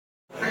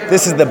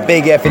This is the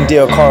Big Effing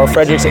Deal, Carl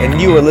Fredericks, and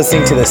you are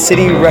listening to the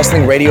City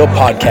Wrestling Radio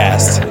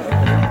Podcast.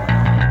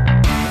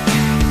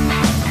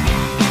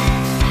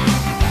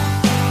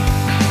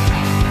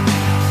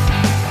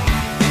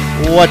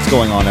 What's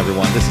going on,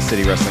 everyone? This is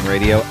City Wrestling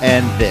Radio,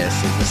 and this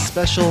is the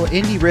special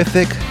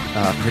Indie-rific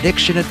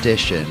Prediction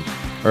Edition,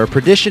 or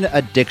Prediction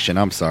Addiction,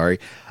 I'm sorry.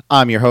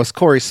 I'm your host,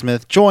 Corey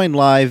Smith, joined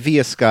live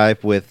via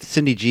Skype with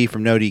Cindy G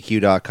from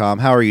NoDQ.com.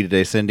 How are you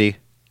today, Cindy?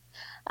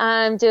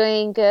 I'm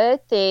doing good,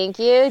 thank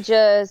you.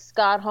 Just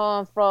got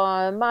home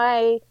from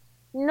my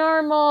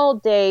normal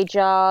day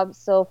job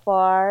so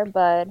far,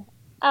 but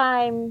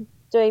I'm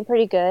doing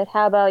pretty good.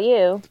 How about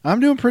you? I'm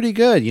doing pretty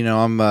good. You know,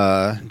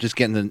 I'm just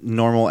getting the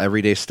normal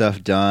everyday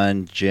stuff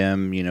done,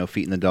 gym, you know,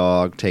 feeding the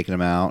dog, taking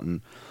him out, and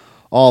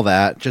all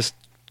that. Just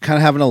kind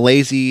of having a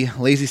lazy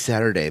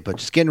Saturday, but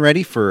just getting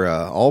ready for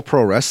All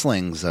Pro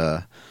Wrestling's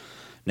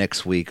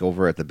next week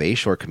over at the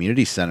Bayshore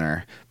Community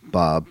Center.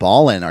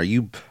 Ballin'.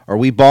 Are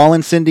we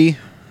ballin', Cindy?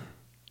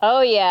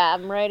 Oh yeah,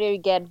 I'm ready to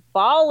get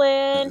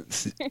ballin'.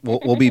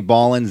 We'll be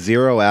ballin'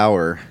 0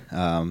 hour.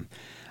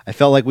 I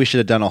felt like we should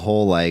have done a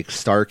whole like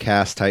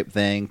Starcast type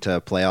thing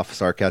to play off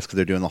Starcast because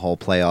they're doing the whole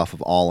playoff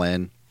of All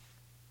In.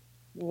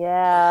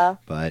 Yeah.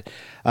 But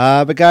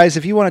guys,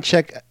 if you want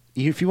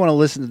to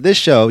listen to this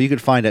show, you can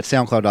find it at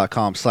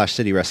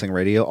soundcloud.com/City Wrestling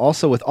Radio.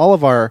 Also with all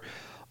of our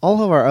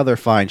other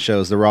fine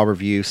shows, the Raw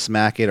Review,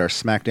 Smack It, our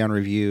SmackDown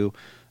Review,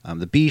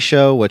 the B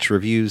Show, which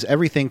reviews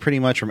everything pretty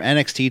much from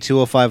NXT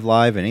 205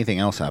 Live and anything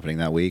else happening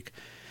that week.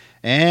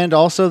 And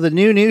also the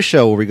new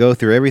show where we go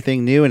through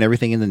everything new and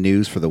everything in the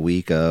news for the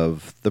week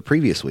of the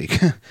previous week.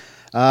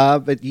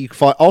 But you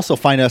can also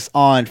find us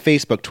on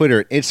Facebook,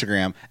 Twitter, and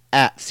Instagram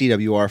at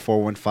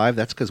CWR415.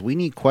 That's because we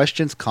need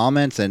questions,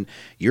 comments, and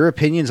your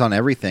opinions on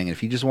everything.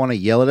 If you just want to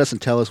yell at us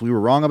and tell us we were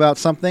wrong about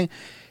something,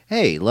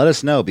 hey, let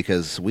us know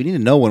because we need to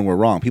know when we're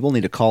wrong. People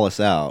need to call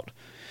us out.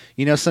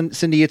 You know,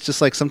 Cindy, it's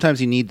just like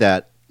sometimes you need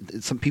that.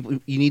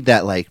 You need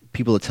that like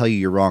people to tell you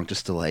you're wrong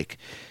just to like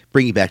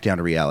bring you back down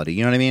to reality.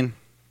 You know what I mean?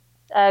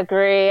 I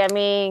agree. I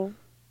mean,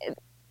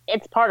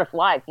 it's part of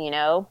life, you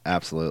know?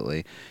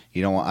 Absolutely.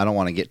 I don't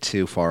want to get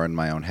too far in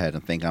my own head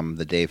and think I'm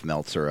the Dave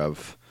Meltzer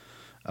of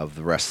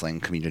the wrestling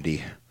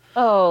community.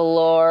 Oh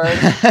Lord,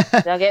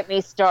 don't get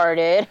me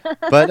started.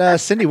 But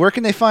Cindy, where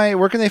can they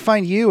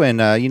find you?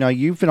 And you know,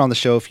 you've been on the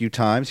show a few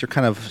times. You're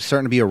kind of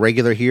starting to be a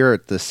regular here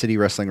at the City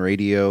Wrestling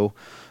Radio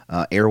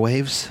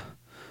airwaves.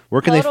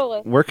 Where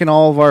can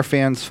all of our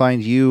fans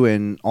find you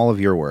and all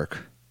of your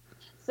work?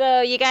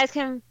 So you guys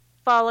can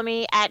follow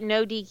me at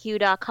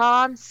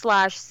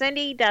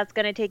nodq.com/Cindy. That's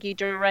going to take you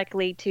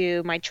directly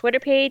to my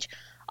Twitter page.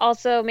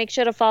 Also, make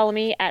sure to follow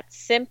me at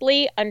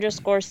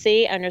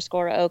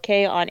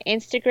simply_C_OK on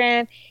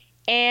Instagram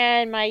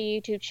and my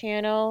YouTube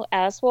channel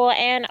as well.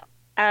 And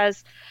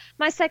as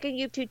my second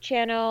YouTube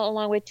channel,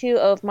 along with two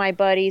of my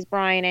buddies,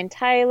 Brian and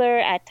Tyler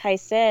at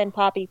Tyson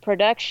Poppy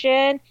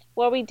Production,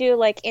 where we do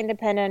like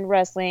independent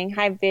wrestling,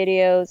 hype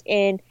videos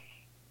in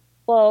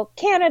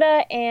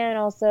Canada and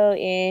also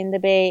in the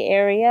Bay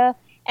Area.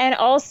 And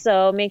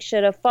also make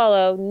sure to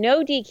follow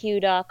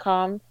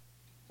NoDQ.com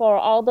for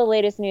all the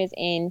latest news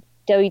in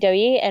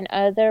WWE and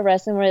other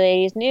wrestling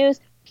related news.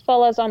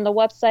 Follow us on the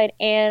website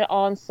and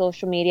on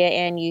social media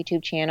and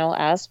YouTube channel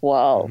as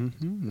well.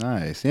 Mm-hmm.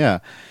 Nice. Yeah,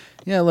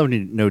 I love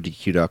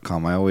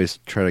NoDQ.com. I always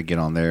try to get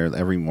on there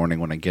every morning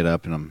when I get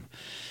up and I'm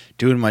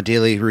doing my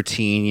daily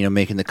routine, you know,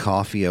 making the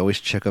coffee. I always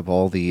check up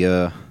all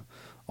the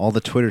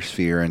Twitter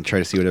sphere and try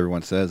to see what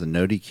everyone says, and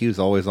NoDQ is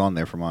always on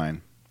there for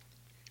mine.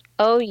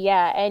 Oh,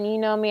 yeah, and you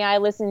know me, I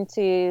listen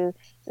to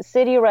the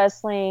City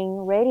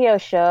Wrestling Radio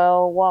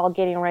Show while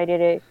getting ready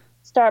to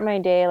start my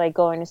day, like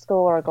going to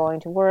school or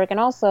going to work, and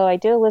also I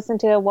do listen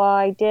to it while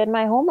I did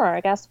my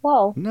homework as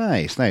well.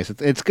 Nice.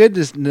 It's good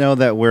to know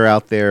that we're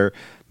out there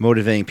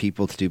motivating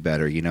people to do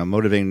better, you know,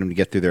 motivating them to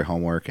get through their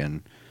homework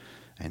and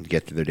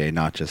get through their day,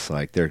 not just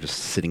like they're just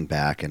sitting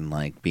back and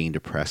like being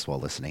depressed while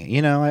listening.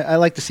 You know, I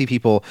like to see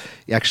people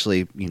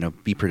actually, you know,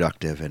 be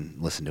productive and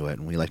listen to it,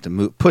 and we like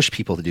to push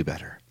people to do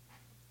better.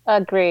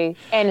 Agree,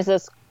 and it's a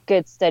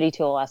good study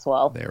tool as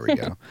well. There we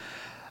go.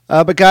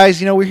 But guys,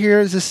 you know, we're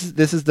here.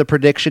 This is the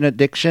prediction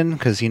addiction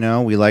because you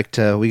know we got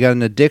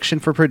an addiction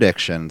for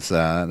predictions.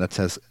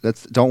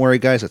 Don't worry,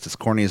 guys. That's as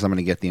corny as I'm going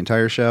to get the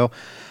entire show.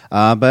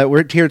 But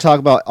we're here to talk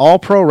about All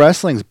Pro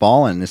Wrestling's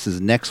Ballin'. This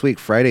is next week,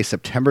 Friday,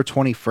 September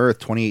 21st,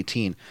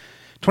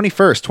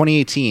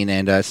 2018,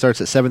 and it starts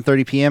at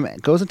 7:30 p.m.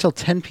 It goes until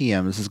 10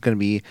 p.m. This is going to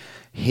be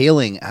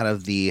hailing out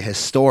of the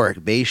historic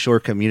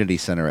Bayshore Community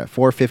Center at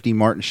 450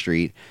 Martin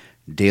Street,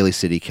 Daly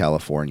City,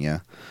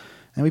 California.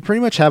 And we pretty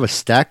much have a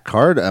stacked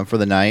card for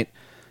the night.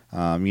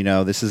 You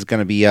know, this is going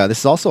to be this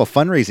is also a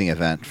fundraising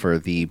event for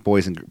the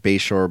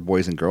Bayshore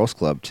Boys and Girls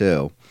Club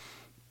too.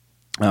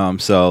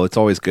 So it's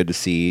always good to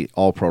see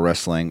All Pro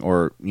Wrestling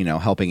or, you know,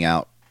 helping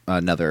out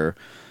another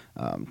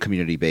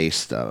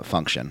community-based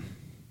function.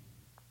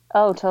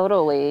 Oh,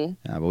 totally.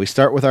 But we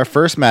start with our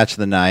first match of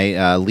the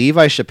night.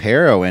 Levi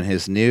Shapiro and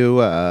his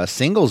new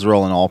singles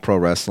role in All Pro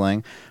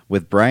Wrestling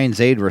with Brian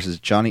Zade versus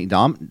Johnny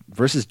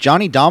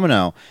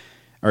Domino.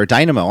 or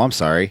Dynamo. I'm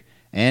sorry.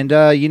 And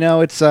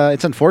it's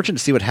unfortunate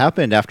to see what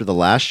happened after the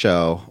last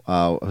show.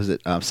 Was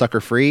it Sucker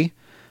Free?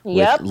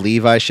 Yep. With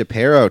Levi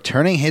Shapiro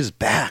turning his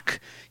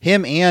back.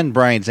 Him and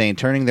Brian Zane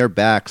turning their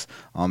backs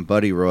on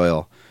Buddy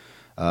Royal.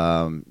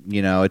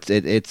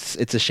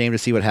 It's a shame to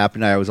see what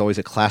happened. I was always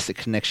a Classic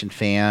Connection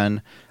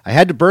fan. I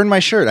had to burn my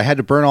shirt. I had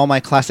to burn all my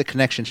Classic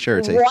Connection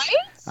shirts. Right?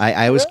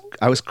 I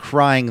was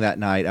crying that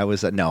night. I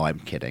was no, I'm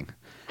kidding.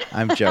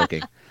 I'm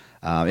joking.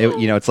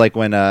 It's like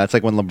when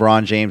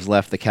LeBron James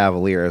left the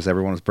Cavaliers,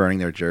 everyone was burning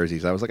their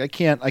jerseys. I was like, I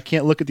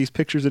can't look at these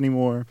pictures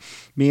anymore.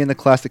 Me and the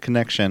Classic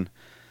Connection.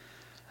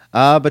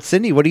 But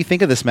Cindy, what do you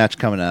think of this match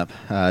coming up?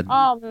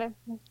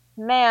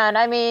 Man,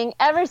 I mean,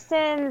 ever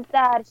since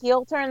that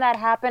heel turn that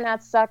happened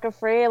at Sucker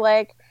Free,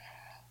 like,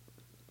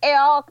 it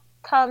all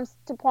comes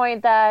to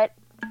point that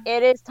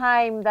it is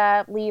time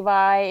that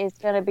Levi is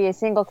going to be a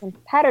single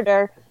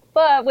competitor.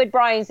 But with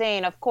Brian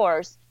Zane, of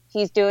course,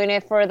 he's doing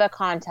it for the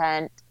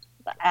content,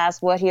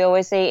 as what he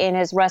always say in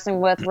his Wrestling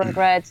with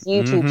Regrets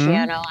YouTube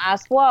channel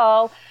as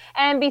well.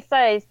 And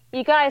besides,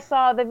 you guys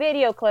saw the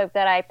video clip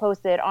that I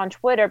posted on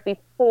Twitter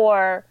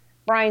before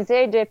Brian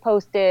Zane did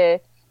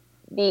posted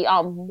the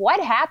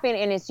what happened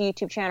in his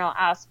YouTube channel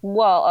as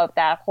well of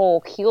that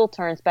whole heel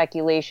turn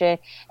speculation.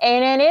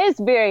 And it is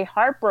very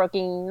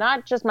heartbreaking,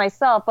 not just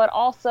myself, but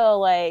also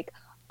like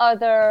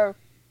other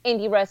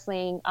indie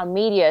wrestling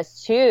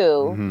medias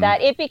too,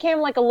 that it became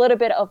like a little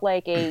bit of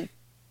like a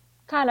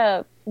kind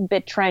of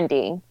bit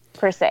trendy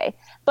per se.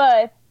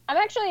 But I'm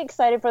actually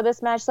excited for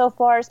this match so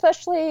far,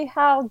 especially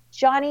how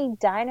Johnny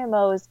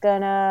Dynamo is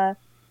gonna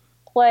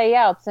play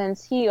out,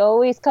 since he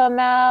always come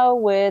out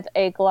with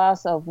a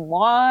glass of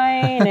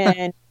wine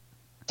and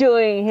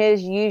doing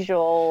his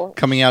usual,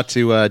 coming out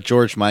to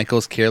George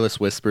Michael's Careless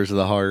Whispers of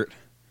the Heart,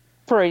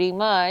 pretty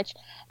much.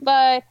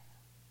 But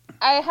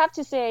I have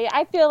to say,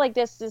 I feel like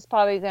this is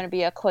probably going to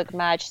be a quick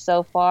match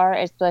so far,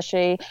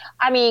 especially,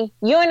 I mean,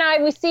 you and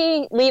I, we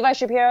see Levi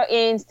Shapiro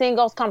in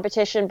singles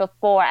competition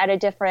before at a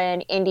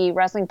different indie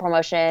wrestling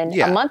promotion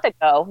a month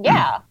ago.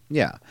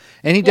 Yeah,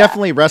 and he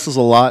definitely wrestles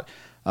a lot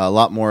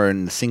more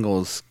in the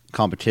singles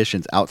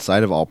competitions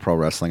outside of All Pro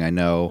Wrestling. I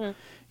know,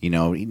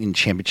 in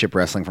Championship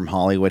Wrestling from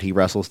Hollywood, he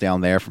wrestles down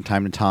there from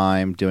time to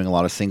time, doing a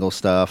lot of single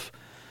stuff.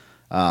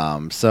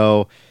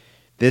 So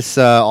this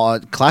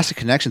Classic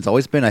Connection's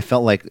always been, I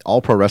felt like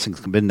All Pro Wrestling's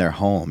been their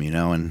home,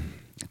 and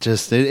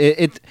just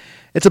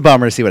it's a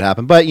bummer to see what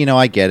happened. But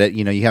I get it.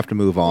 You have to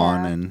move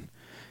on.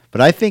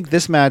 But I think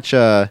this match.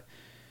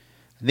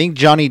 I think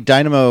Johnny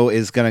Dynamo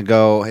is not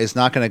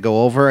going to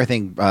go over. I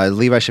think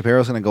Levi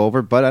Shapiro is going to go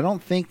over, but I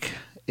don't think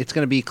it's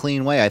going to be a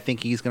clean way. I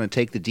think he's going to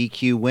take the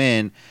DQ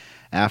win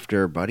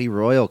after Buddy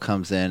Royal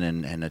comes in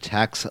and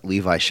attacks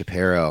Levi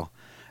Shapiro.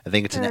 I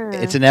think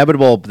it's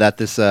inevitable that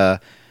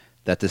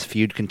this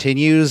feud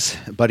continues.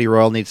 Buddy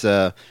Royal needs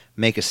to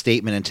make a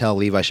statement and tell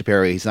Levi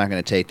Shapiro he's not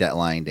going to take that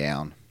line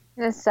down.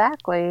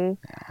 Exactly.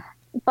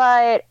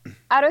 But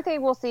I don't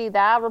think we'll see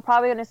that. We're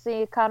probably going to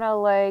see kind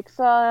of like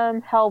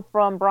some help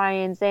from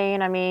Brian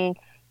Zane. I mean,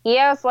 he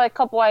has like a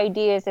couple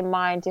ideas in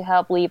mind to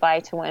help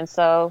Levi to win.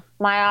 So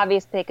my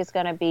obvious pick is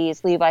going to be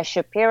Levi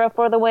Shapiro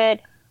for the win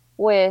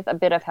with a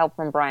bit of help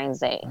from Brian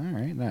Zane.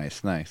 All right,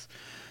 nice.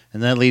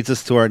 And that leads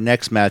us to our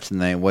next match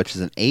tonight, which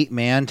is an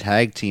 8-man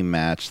tag team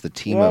match. The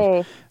team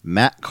of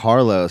Matt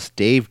Carlos,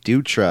 Dave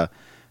Dutra,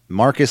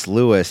 Marcus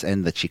Lewis,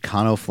 and the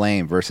Chicano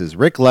Flame versus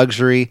Rick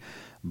Luxury,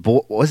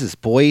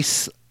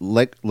 Boyce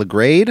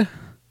Legrade?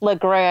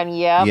 Legrand,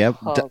 yeah. Yep.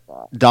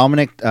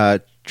 Dominic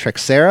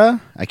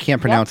Trexera, I can't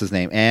pronounce his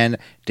name, and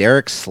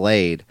Derek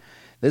Slade.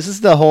 This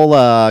is the whole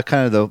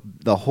kind of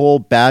the whole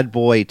bad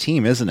boy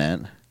team, isn't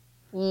it?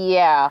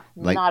 Yeah,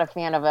 not a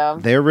fan of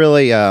them. They're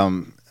really,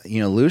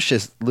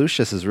 Lucius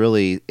is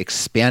really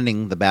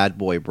expanding the bad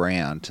boy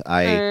brand.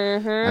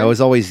 I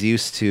was always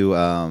used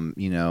to,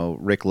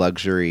 Rick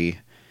Luxury,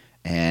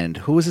 and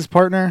who was his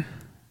partner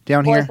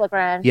down here? Boyce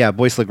Legrand. Yeah,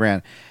 Boyce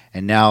Legrand.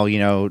 And now,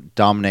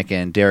 Dominic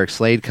and Derek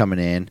Slade coming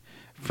in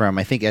from,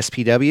 I think,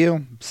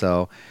 SPW.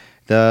 So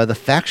the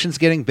faction's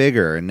getting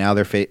bigger, and now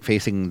they're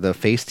facing the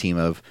face team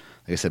of,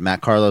 like I said,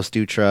 Matt Carlos,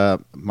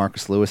 Dutra,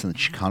 Marcus Lewis, and the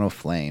Chicano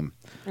Flame.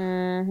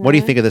 What do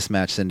you think of this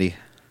match, Cindy?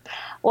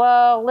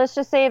 Well, let's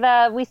just say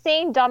that we've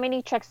seen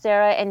Dominic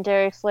Trexera and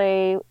Derek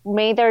Slade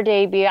made their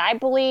debut, I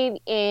believe,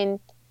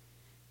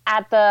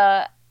 at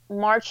the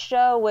March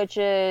show, which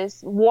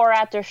is War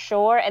at the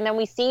Shore, and then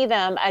we see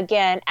them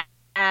again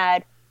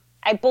at,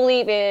 I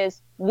believe,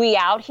 is We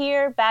Out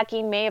Here back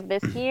in May of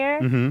this year.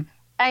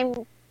 I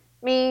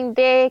mean,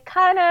 they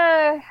kind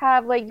of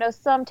have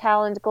some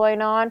talent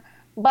going on,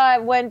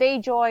 but when they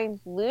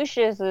joined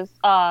Lucius's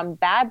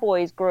Bad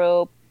Boys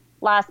group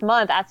last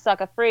month at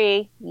Sucker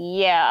Free,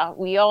 we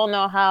all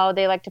know how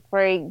they like to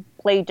play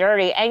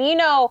dirty.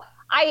 And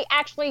I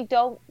actually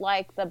don't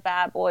like the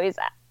Bad Boys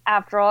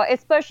after all,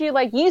 especially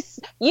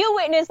you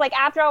witnessed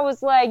after I was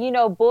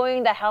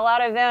booing the hell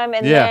out of them,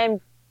 and then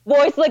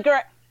Boyce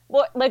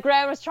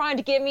Legrand was trying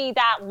to give me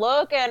that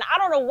look, and I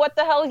don't know what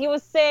the hell he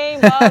was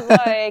saying, but I was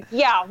like,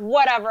 yeah,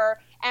 whatever.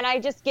 and I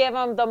just give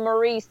him the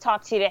Maurice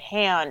talk to the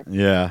hand.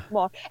 Yeah.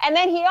 More. And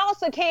then he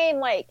also came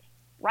like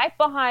right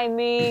behind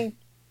me,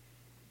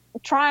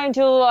 trying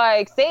to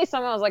like say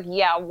something. I was like,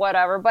 yeah,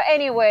 whatever. But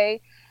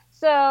anyway,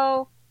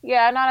 so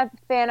yeah, not a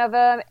fan of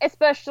him,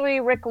 especially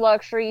Rick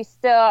Luxury.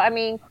 Still, I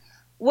mean,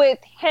 with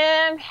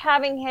him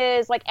having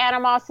his like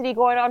animosity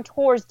going on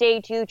towards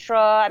Dave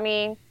Dutra, I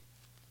mean,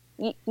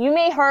 you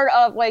may heard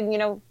of like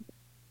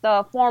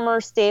the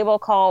former stable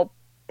called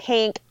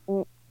Pink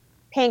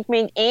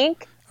Mink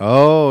Inc.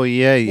 Oh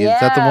yeah, is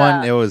that the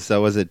one? Yeah. It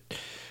was it?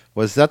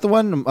 Was that the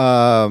one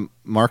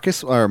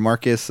Marcus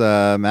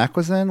Mack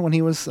was in when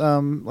he was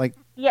like?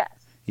 Yes.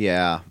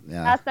 Yeah.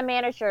 That's the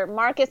manager.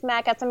 Marcus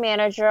Mack as the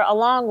manager,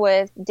 along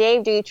with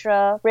Dave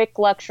Dutra, Rick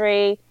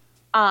Luxury,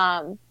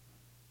 Was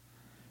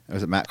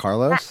it Matt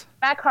Carlos?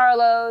 Matt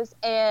Carlos,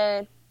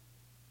 and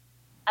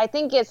I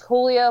think it's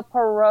Julio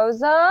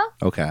Perosa.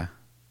 Okay.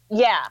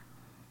 Yeah.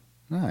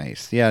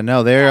 Nice. Yeah.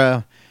 No,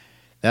 they're.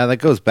 Yeah, that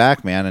goes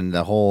back, man, and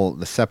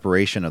the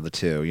separation of the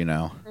two,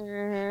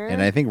 Mm-hmm.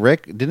 And I think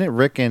Rick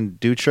and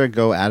Dutra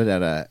go at it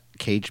at a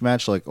cage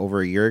match like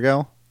over a year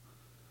ago?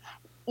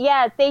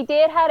 Yeah, they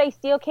did had a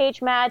steel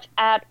cage match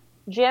at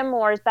Jim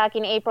Moore's back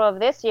in April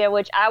of this year,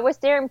 which I was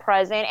there and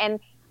present.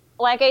 And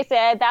like I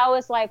said, that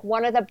was like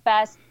one of the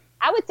best,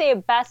 I would say,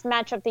 best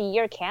match of the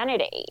year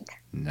candidate.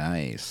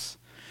 Nice.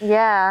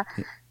 Yeah.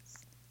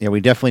 Yeah, we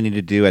definitely need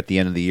to do at the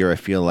end of the year, I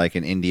feel like,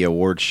 an indie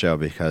awards show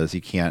because you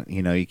can't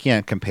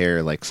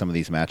compare like some of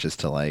these matches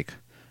to like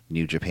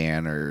New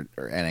Japan or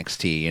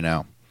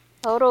NXT.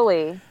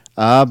 Totally.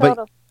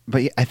 But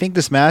I think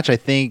this match, I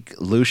think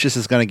Lucius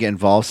is going to get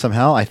involved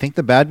somehow. I think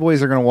the Bad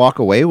Boys are going to walk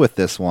away with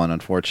this one,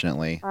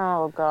 unfortunately.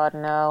 Oh God,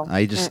 no.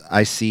 I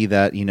see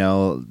that,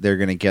 they're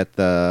going to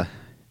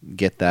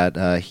get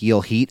that heel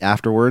heat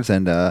afterwards,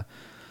 and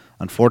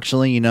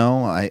unfortunately,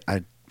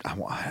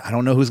 I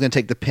don't know who's going to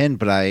take the pin,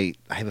 but I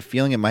have a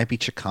feeling it might be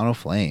Chicano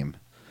Flame.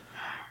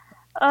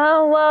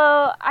 Oh,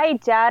 well, I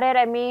doubt it.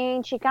 I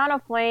mean, Chicano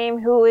Flame,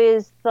 who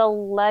is the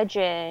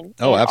legend.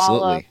 Oh,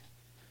 absolutely.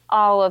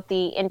 All of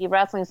the indie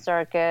wrestling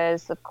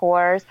circus, of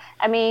course.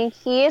 I mean,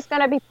 he is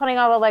going to be putting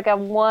on like a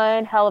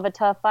one hell of a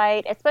tough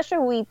fight, especially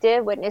we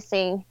did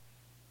witnessing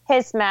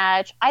his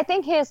match. I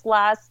think his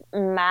last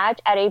match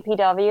at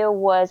APW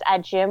was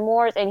at Jim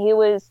Moore's, and he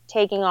was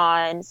taking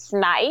on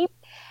Snipe.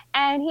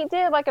 And he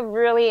did like a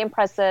really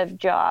impressive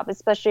job,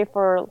 especially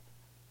for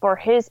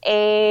his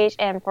age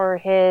and for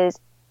his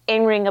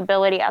in-ring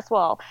ability as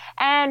well.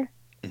 And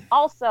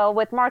also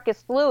with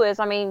Marcus Lewis,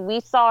 I mean,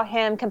 we saw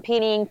him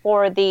competing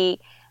for the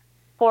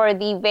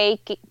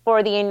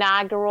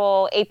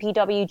inaugural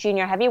APW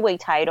Junior Heavyweight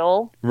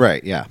title.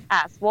 Right, yeah.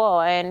 As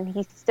well, and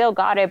he still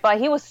got it,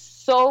 but he was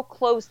so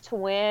close to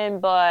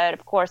win, but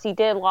of course he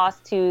did lose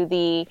to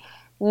the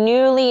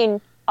newly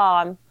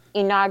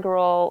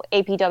inaugural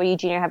APW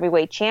Junior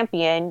Heavyweight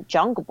Champion,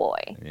 Jungle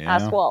Boy,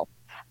 as well.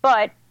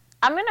 But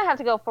I'm going to have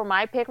to go for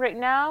my pick right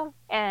now,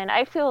 and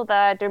I feel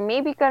that there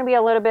may be going to be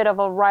a little bit of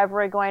a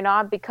rivalry going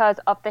on because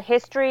of the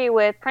history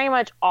with pretty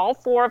much all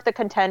four of the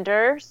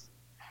contenders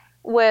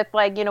with,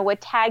 like, with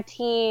tag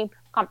team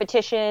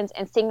competitions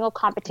and single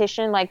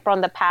competition, like, from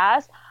the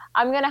past.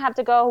 I'm going to have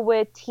to go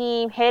with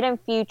Team Hidden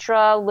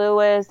Future,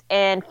 Lewis,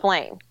 and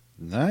Flame.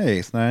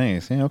 Nice.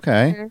 Yeah,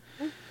 okay.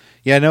 Mm-hmm.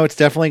 Yeah, no, it's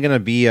definitely going to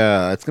be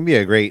a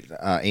great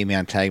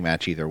 8-man tag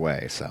match either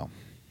way, so.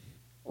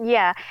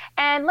 Yeah,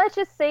 and let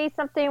me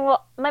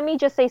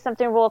just say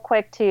something real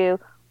quick to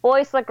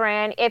Boyce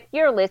LeGrand. If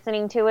you're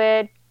listening to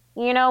it,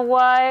 you know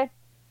what?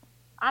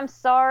 I'm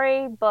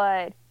sorry,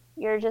 but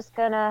you're just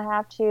going to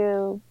have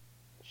to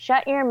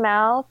shut your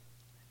mouth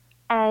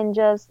and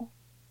just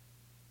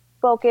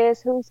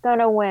focus who's going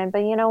to win. But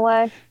you know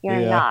what? You're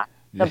not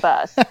the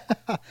best.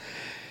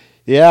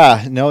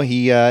 Yeah, no,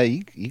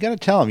 you got to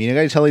tell him. You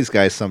got to tell these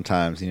guys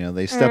sometimes.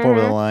 They step over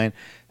the line.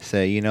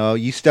 Say,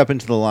 you step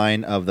into the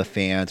line of the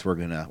fans. We're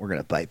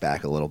gonna bite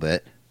back a little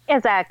bit.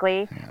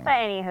 Exactly. Yeah. But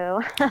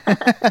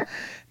anywho.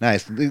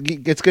 Nice.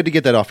 It's good to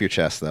get that off your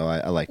chest, though.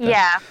 I like that.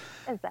 Yeah.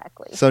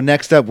 Exactly. So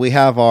next up, we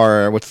have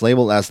our what's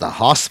labeled as the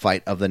Hoss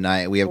fight of the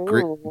night. We have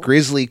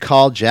Grizzly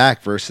Call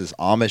Jack versus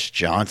Amish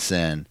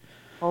Johnson.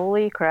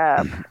 Holy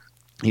crap!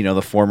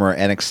 The former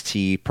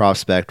NXT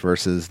prospect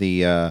versus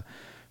the.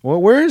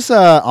 Where's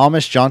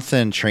Amish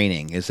Johnson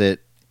training? Is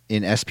it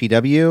in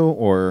SPW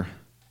or?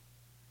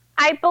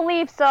 I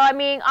believe so. I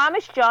mean,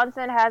 Amish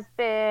Johnson has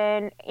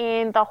been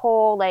in the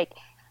whole like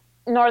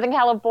Northern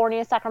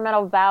California,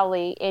 Sacramento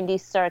Valley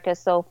indie circus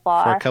so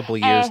far for a couple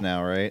years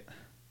now, right?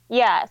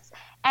 Yes.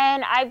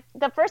 And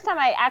the first time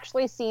I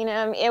actually seen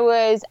him, it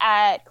was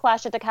at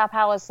Clash at the Cow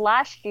Palace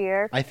last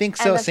year. I think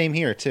so. Same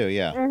here too.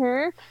 Yeah.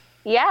 Mm-hmm.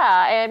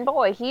 Yeah, and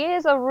boy, he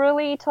is a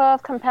really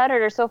tough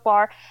competitor so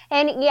far.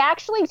 And he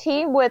actually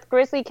teamed with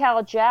Grizzly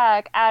Cal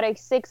Jack at a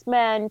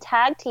 6-man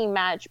tag team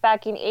match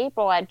back in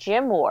April at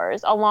Gym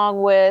Wars,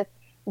 along with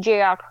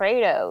JR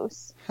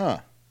Kratos. Huh.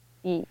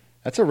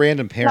 That's a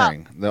random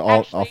pairing.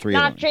 All three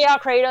of them. Not JR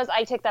Kratos.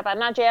 I take that back.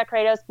 Not JR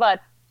Kratos,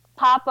 but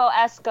Papo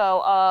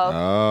Esco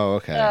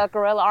of the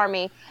Guerrilla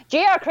Army.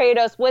 JR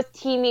Kratos was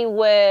teaming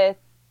with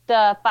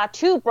the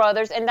Fatu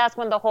brothers, and that's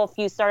when the whole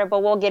feud started,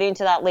 but we'll get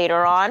into that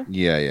later on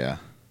Yeah.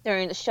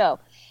 during the show.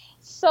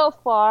 So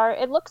far,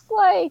 it looks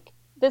like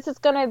this is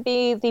going to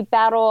be the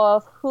battle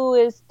of who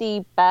is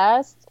the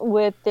best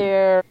with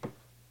their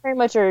pretty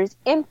much their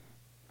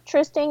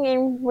interesting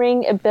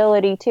in-ring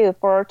ability too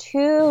for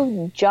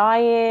two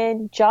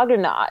giant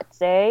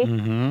juggernauts, eh?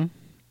 Mm-hmm.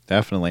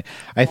 Definitely.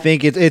 I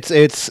think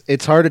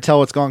it's hard to tell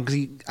what's going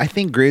because I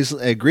think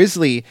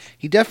Grizzly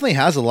he definitely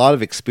has a lot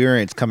of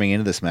experience coming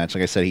into this match.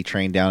 Like I said, he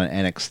trained down at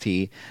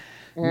NXT.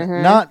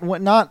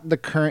 Not the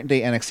current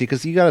day NXT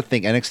because you got to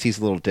think NXT is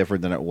a little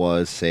different than it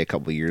was say a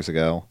couple of years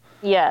ago.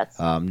 Yes.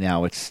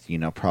 Now it's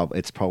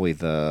it's probably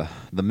the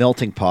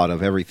melting pot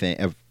of everything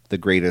of the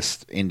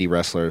greatest indie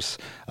wrestlers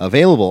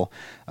available.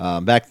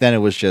 Back then it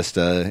was just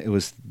it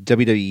was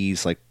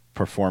WWE's like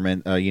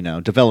performance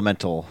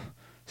developmental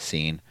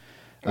scene.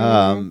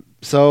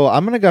 So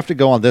I'm gonna have to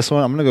go on this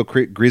one. I'm gonna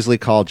go Grizzly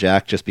Call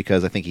Jack just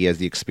because I think he has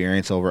the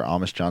experience over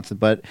Amish Johnson.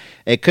 But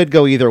it could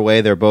go either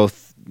way. They're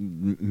both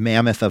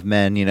mammoth of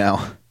men,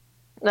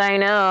 I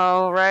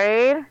know,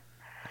 right?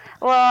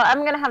 Well, I'm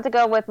going to have to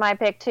go with my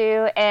pick,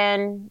 too.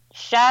 And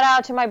shout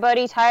out to my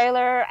buddy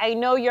Tyler. I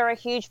know you're a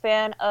huge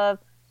fan of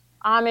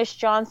Amish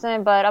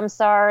Johnson, but I'm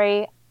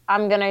sorry.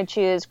 I'm going to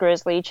choose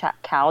Grizzly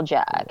Cal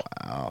Jack.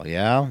 Wow,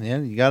 yeah.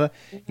 You got to,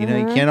 you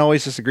can't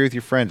always disagree with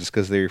your friends just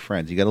because they're your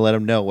friends. You got to let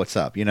them know what's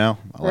up, I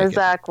like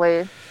exactly.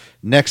 It.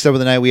 Next up of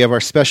the night, we have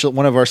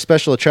one of our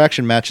special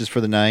attraction matches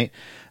for the night.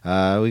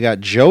 We got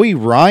Joey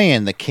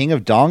Ryan, the King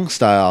of Dong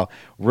Style,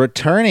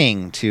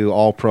 returning to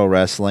All Pro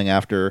Wrestling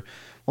after,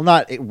 well,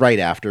 not right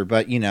after,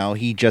 but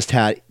he just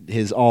had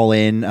his All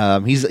In.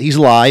 He's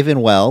alive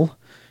and well.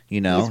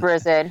 He's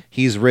risen.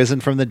 He's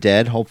risen from the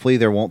dead. Hopefully,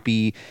 there won't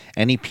be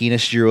any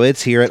penis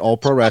druids here at All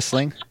Pro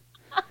Wrestling.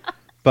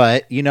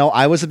 But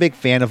I was a big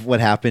fan of what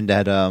happened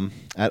at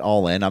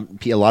All In.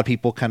 A lot of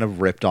people kind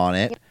of ripped on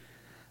it.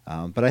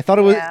 But I thought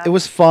it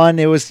was fun.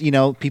 It was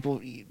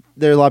people.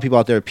 There are a lot of people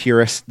out there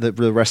purists, the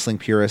wrestling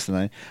purists,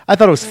 and I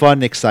thought it was fun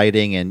and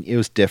exciting, and it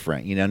was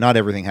different. Not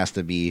everything has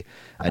to be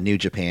a New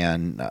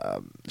Japan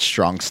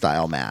strong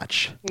style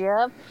match.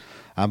 Yep.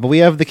 But we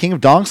have the King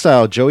of Dong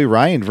Style, Joey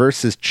Ryan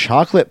versus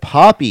Chocolate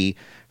Poppy,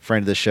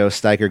 friend of the show,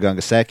 Steiker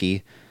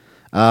Gungaseki.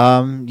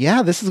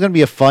 This is going to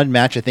be a fun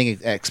match. I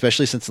think,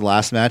 especially since the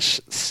last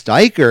match,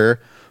 Steiker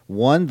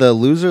won the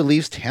Loser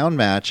Leaves Town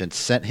match and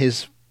sent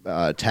his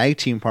tag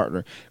team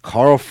partner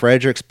Carl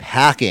Fredericks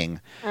packing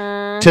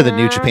to the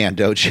New Japan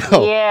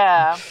Dojo.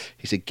 Yeah.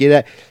 He said,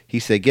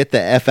 "Get the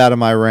F out of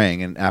my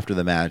ring." And after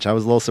the match, I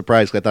was a little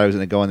surprised because I thought he was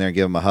going to go in there and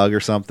give him a hug or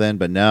something,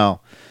 but no.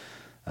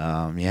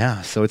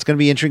 So it's going to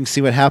be interesting to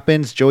see what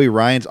happens. Joey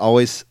Ryan's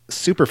always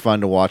super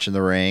fun to watch in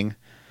the ring.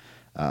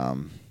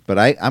 But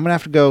I'm going to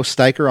have to go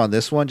Steiker on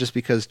this one just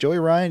because Joey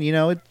Ryan,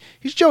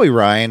 he's Joey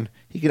Ryan.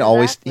 He can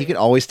always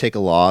take a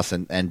loss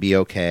and be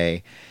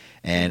okay.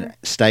 And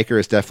Steiker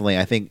is definitely,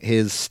 I think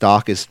his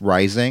stock is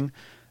rising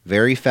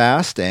very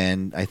fast.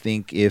 And I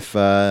think if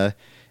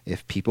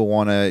people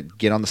want to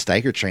get on the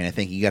Steiker train, I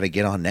think you got to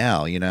get on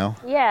now,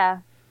 Yeah.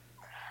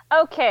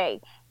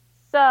 Okay.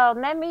 So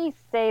let me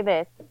say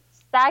this.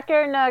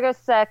 Steiker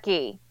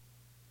Nagasaki.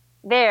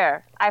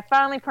 There. I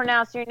finally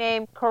pronounced your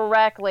name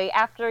correctly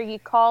after you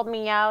called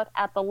me out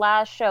at the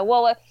last show.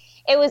 Well,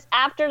 it was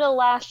after the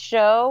last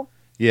show.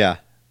 Yeah.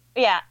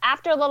 Yeah.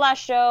 After the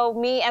last show,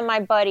 me and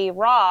my buddy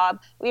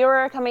Rob, we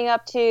were coming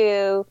up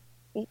to,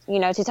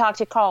 to talk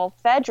to Carl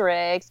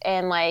Fredericks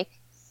and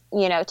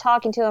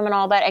talking to him and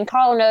all that. And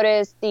Carl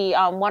noticed the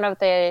one of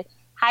the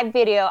hype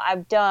video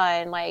I've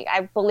done,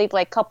 I believe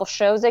a couple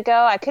shows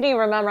ago. I couldn't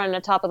even remember on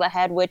the top of the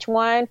head which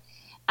one.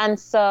 And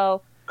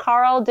so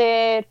Carl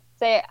did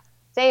say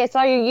I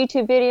saw your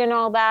YouTube video and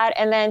all that.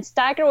 And then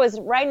Steiker was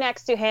right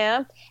next to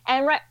him,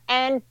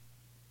 and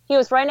he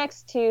was right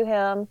next to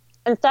him.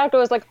 And Steiker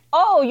was like,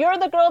 "Oh, you're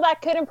the girl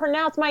that couldn't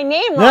pronounce my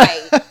name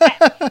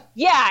right."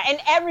 Yeah, and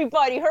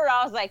everybody heard.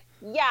 I was like,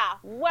 "Yeah,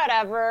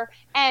 whatever."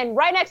 And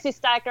right next to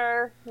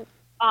Steiker,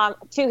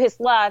 to his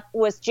left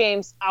was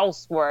James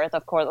Ellsworth.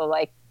 Of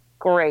course,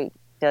 great.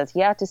 Does he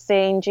have to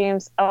say in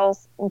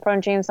front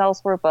of James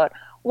Ellsworth? But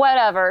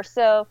whatever.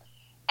 So.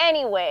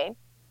 Anyway,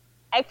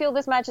 I feel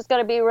this match is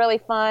going to be really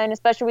fun,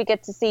 especially we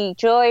get to see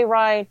Joey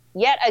Ryan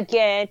yet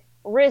again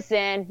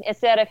risen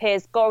instead of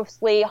his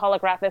ghostly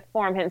holographic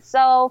form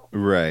himself.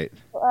 Right.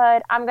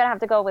 But I'm going to have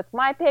to go with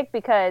my pick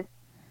because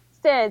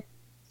since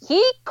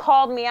he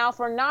called me out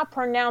for not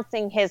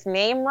pronouncing his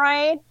name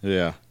right,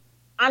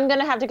 I'm going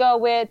to have to go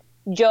with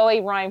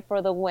Joey Ryan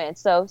for the win.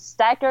 So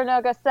Steiker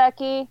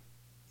Nagasaki,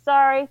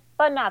 sorry,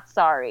 but not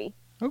sorry.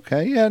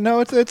 Okay, yeah,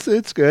 no,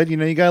 it's good.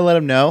 You got to let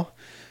him know.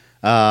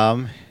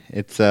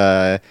 It's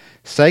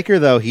Steiker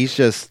though. He's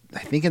just, I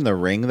think in the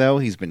ring though,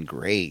 he's been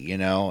great.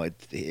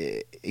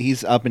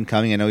 He's up and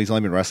coming. I know he's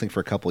only been wrestling for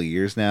a couple of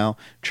years now,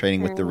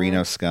 training with the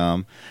Reno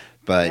Scum.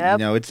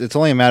 But it's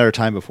only a matter of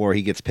time before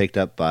he gets picked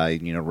up by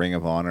Ring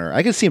of Honor.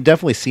 I can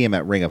definitely see him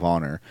at Ring of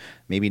Honor.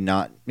 Maybe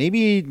not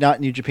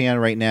New Japan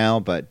right now,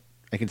 but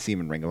I can see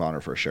him in Ring of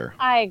Honor for sure.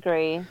 I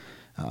agree.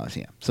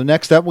 So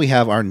next up, we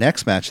have our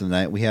next match of the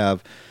night. We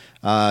have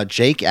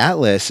Jake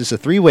Atlas. It's a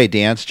 3-way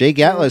dance. Jake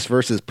Atlas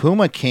versus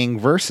Puma King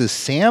versus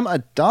Sam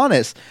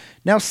Adonis.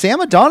 Now, Sam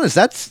Adonis,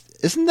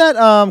 isn't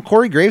that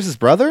Corey Graves'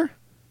 brother?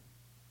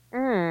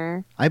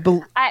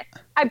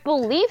 I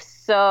believe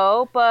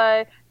so,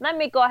 but let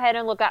me go ahead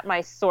and look at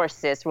my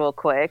sources real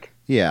quick.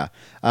 Yeah.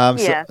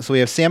 So we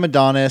have Sam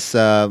Adonis,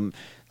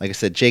 like I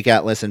said, Jake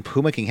Atlas, and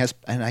Puma King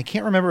and I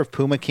can't remember if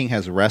Puma King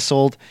has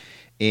wrestled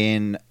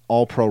in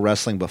All Pro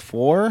Wrestling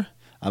before.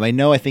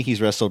 I think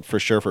he's wrestled for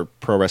sure for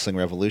Pro Wrestling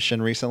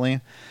Revolution recently,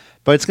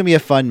 but it's going to be a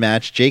fun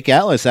match. Jake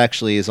Atlas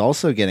actually is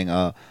also getting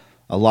a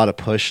lot of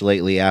push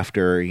lately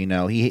after,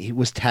 he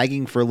was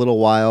tagging for a little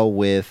while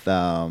with,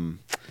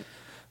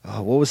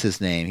 what was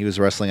his name? He was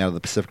wrestling out of the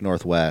Pacific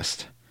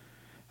Northwest.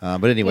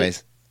 But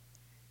anyways,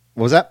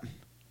 what was that?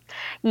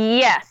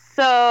 Yes.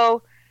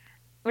 So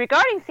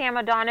regarding Sam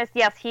Adonis,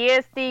 yes, he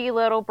is the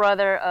little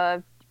brother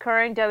of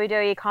current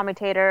WWE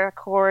commentator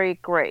Corey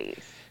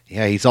Graves.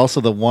 Yeah, he's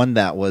also the one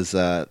that was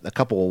a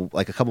couple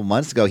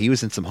months ago. He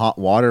was in some hot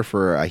water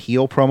for a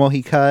heel promo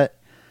he cut.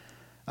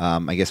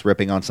 I guess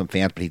ripping on some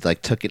fans, but he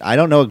took it. I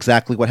don't know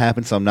exactly what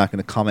happened, so I'm not going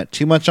to comment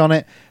too much on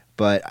it.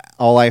 But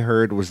all I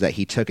heard was that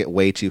he took it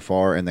way too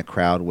far, and the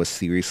crowd was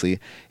seriously.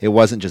 It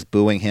wasn't just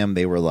booing him;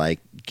 they were like,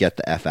 "Get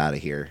the F out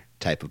of here!"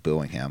 type of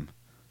booing him.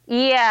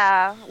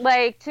 Yeah,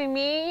 to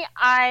me,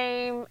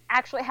 I'm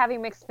actually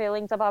having mixed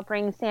feelings about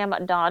bringing Sam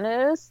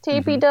Adonis to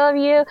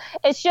APW.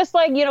 It's just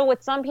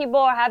with some people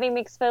are having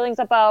mixed feelings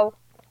about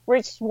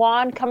Rich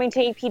Swann coming to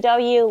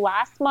APW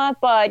last month,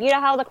 but you know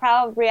how the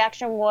crowd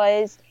reaction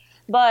was.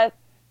 But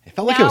it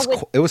felt like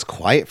it was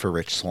quiet for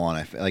Rich Swann.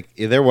 I feel like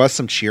there was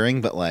some cheering,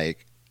 but it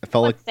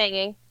felt like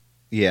singing.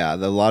 Yeah, a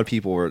lot of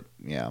people were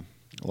a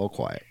little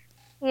quiet.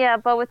 Yeah,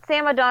 but with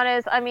Sam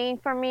Adonis,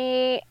 for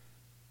me,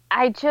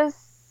 I'm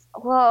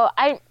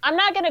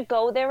not going to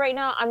go there right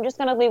now. I'm just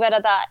going to leave it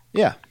at that.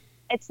 Yeah.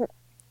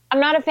 I'm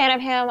not a fan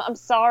of him. I'm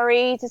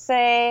sorry to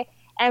say.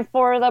 And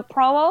for the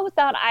promos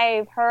that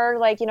I've heard,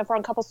 from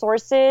a couple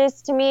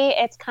sources, to me,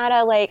 it's kind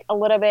of a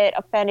little bit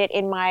offended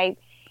in my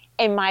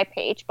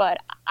page. But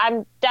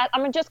I'm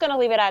just going to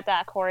leave it at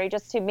that, Corey,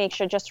 just to make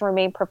sure, just to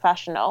remain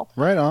professional.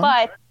 Right on.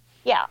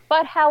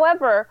 But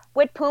however,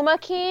 with Puma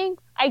King,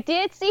 I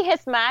did see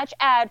his match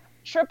at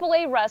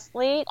AAA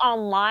Wrestling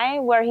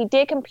Online, where he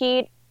did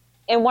compete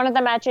in one of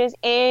the matches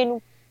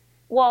in,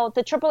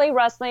 the AAA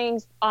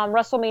Wrestling's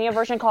WrestleMania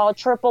version called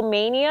Triple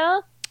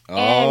Mania.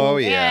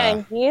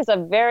 And he is a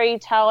very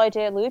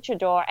talented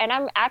luchador, and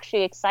I'm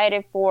actually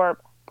excited for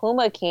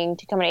Puma King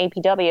to come in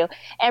APW.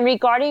 And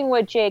regarding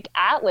with Jake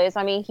Atlas,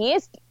 he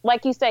is,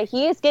 like you said,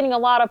 he is getting a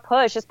lot of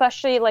push,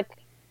 especially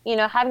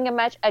having a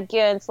match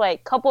against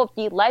couple of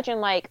the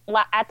legend.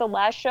 At the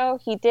last show,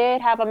 he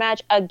did have a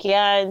match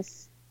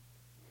against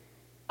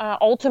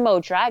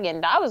Ultimo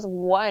Dragon. That was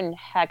one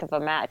heck of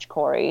a match,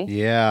 Corey.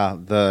 Yeah,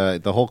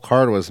 the whole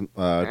card was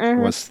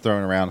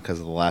thrown around because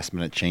of the last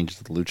minute changes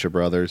to the Lucha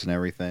Brothers and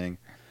everything.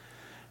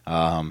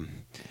 And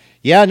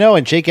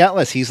Jake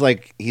Atlas, he's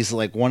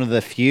one of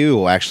the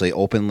few actually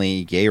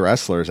openly gay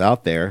wrestlers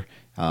out there,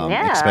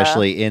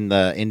 especially in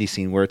the indie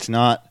scene where it's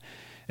not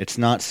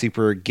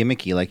super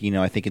gimmicky.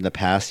 I think in the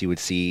past you would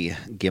see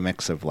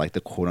gimmicks of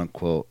the quote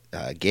unquote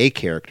gay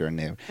character, and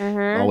they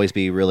always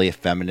be really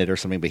effeminate or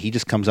something. But he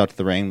just comes out to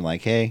the ring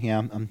hey, yeah,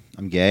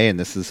 I'm gay, and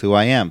this is who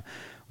I am,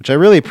 which I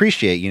really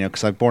appreciate.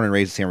 Because I'm born and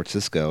raised in San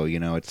Francisco.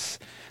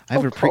 I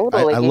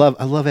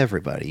love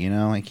everybody.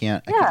 I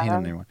can't hate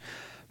on anyone.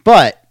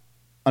 But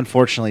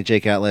unfortunately,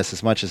 Jake Atlas,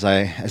 as much as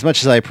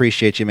I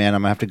appreciate you, man,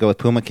 I'm gonna have to go with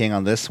Puma King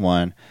on this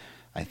one.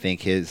 I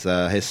think his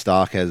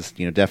stock has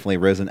definitely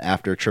risen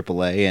after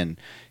AAA, and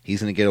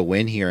he's going to get a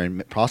win here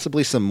and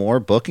possibly some more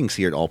bookings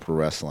here at All Pro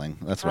Wrestling.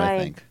 That's what I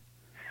think.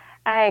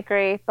 I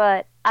agree,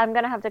 but I'm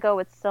going to have to go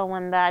with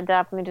someone that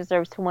definitely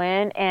deserves to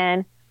win,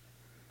 and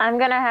I'm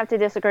going to have to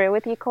disagree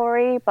with you,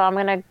 Corey, but I'm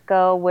going to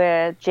go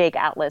with Jake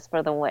Atlas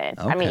for the win.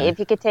 Okay. If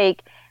you could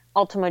take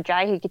Ultimo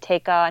Dragon, he could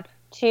take on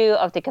two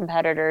of the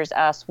competitors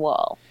as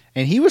well.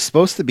 And he was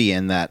supposed to be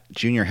in that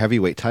junior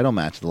heavyweight title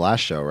match the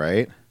last show,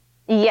 right?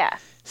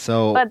 Yes.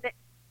 So,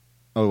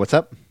 what's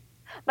up?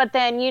 But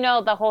then,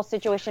 the whole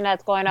situation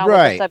that's going on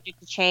with the subject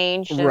to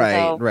change.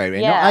 Right.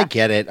 Yeah. No, I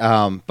get it.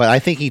 But I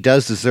think he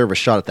does deserve a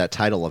shot at that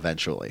title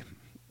eventually.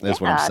 That's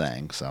what I'm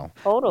saying. So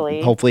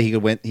totally. Hopefully he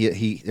could win.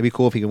 It'd be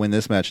cool if he could win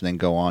this match and then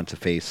go on to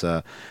face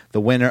the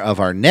winner of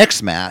our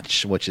next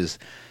match, which is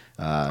it's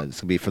going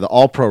to be for the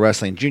All Pro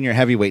Wrestling Junior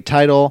Heavyweight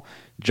title.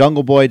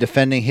 Jungle Boy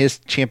defending his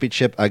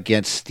championship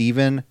against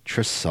Steven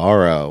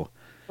Trisaro.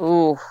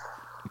 Ooh.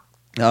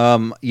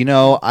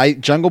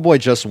 Jungle Boy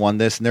just won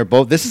this, and they're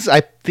both.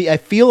 I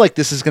feel like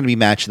this is going to be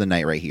match of the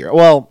night right here.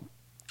 Well,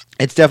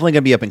 it's definitely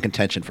going to be up in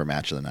contention for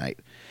match of the night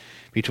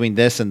between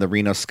this and the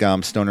Reno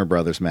Scum Stoner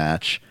Brothers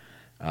match.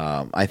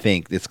 I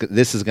think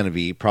this is going to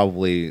be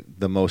probably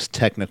the most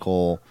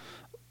technical,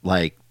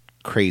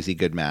 crazy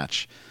good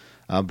match.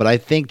 But I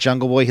think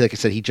Jungle Boy, like I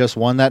said, he just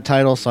won that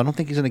title, so I don't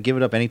think he's going to give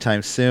it up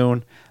anytime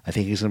soon. I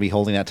think he's going to be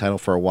holding that title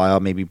for a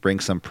while, maybe bring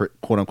some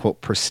quote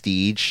unquote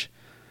prestige.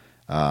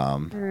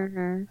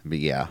 But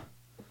yeah.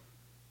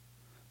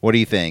 What do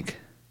you think?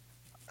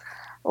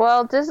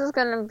 Well, this is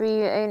going to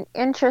be an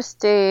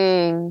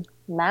interesting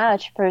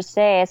match per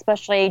se,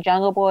 especially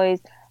Jungle Boy's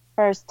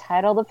first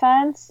title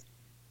defense.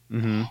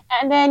 Mm-hmm.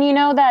 And then you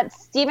know that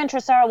Steven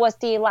Tresaro was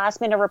the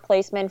last minute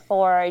replacement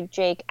for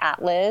Jake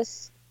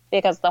Atlas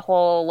because the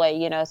whole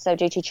so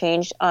JT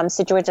changed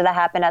situation that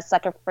happened at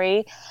Sucker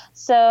Free.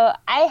 So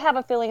I have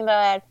a feeling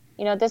that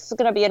this is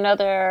gonna be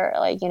another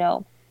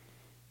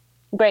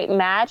great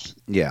match.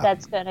 Yeah.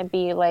 That's gonna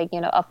be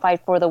a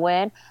fight for the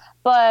win.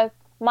 But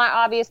my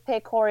obvious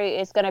pick, Corey,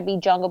 is going to be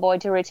Jungle Boy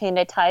to retain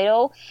the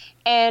title.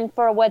 And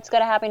for what's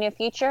going to happen in the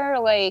future,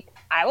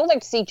 I would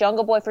like to see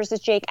Jungle Boy versus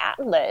Jake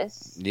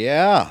Atlas.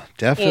 Yeah,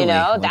 definitely.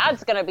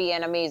 That's going to be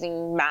an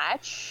amazing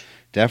match.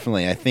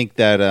 Definitely. I think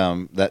that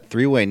that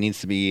three-way needs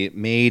to be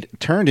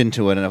turned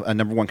into a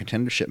number one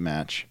contendership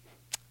match.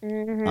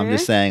 Mm-hmm. I'm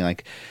just saying,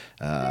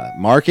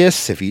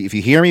 Marcus, if you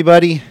hear me,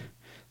 buddy,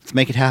 let's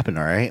make it happen,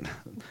 all right?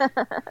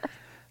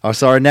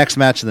 So our next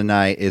match of the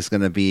night is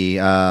going to be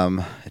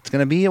it's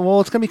going to be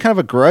kind of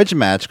a grudge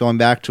match going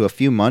back to a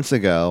few months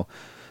ago.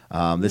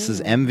 This is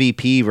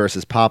MVP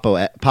versus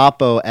Papa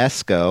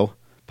Esco.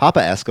 Papa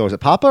Esco, is it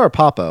Papa or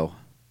Papo?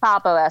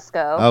 Papo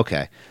Esco.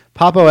 Okay,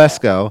 Papo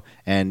Esco,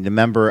 and the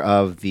member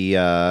of the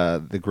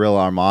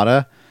Gorilla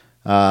Armada.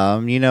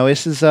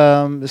 This is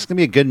going to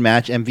be a good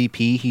match.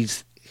 MVP,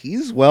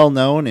 he's well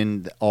known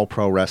in the all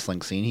pro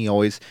wrestling scene. He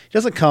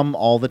doesn't come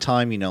all the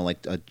time.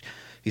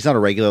 He's not a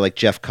regular like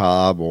Jeff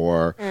Cobb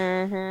or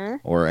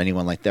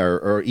anyone like that,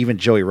 or even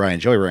Joey Ryan.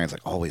 Joey Ryan's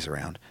always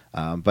around.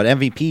 But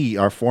MVP,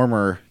 our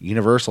former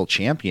Universal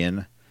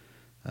Champion,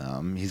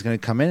 he's going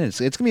to come in. It's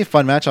going to be a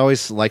fun match. I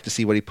always like to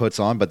see what he puts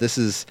on. But this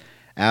is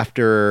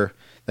after,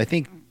 I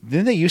think,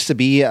 didn't they used to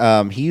be,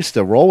 he used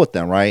to roll with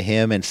them, right?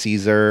 Him and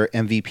Caesar,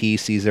 MVP,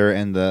 Caesar,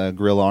 and the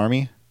Guerrilla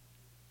Army?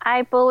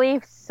 I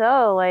believe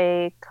so.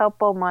 A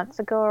couple months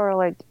ago or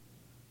a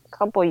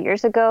couple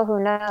years ago.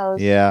 Who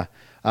knows? Yeah.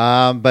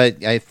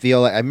 But I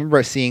feel I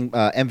remember seeing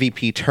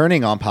MVP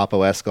turning on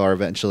Papo Escobar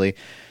eventually,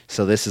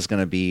 so this is going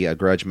to be a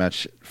grudge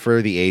match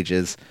for the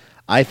ages.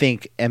 I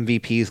think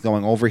MVP is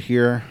going over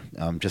here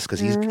just because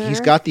he's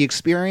got the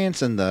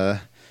experience and the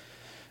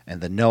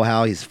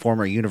know-how. He's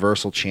former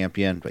Universal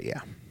Champion, but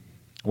yeah.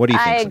 What do you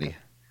think, Cindy?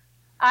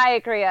 I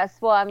agree as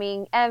well. I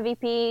mean,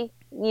 MVP,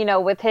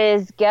 with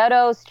his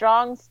ghetto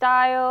strong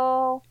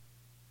style,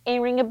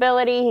 in-ring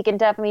ability, he can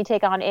definitely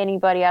take on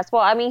anybody as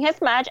well. I mean,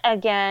 his match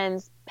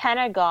against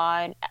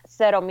Pentagon,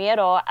 Cero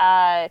Miedo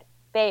at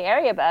Bay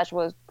Area Bash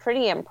was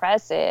pretty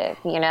impressive,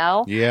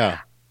 Yeah.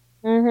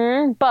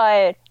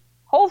 But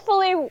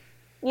hopefully,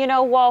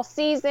 while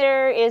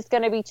Caesar is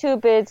going to be too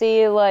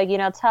busy,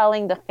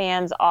 telling the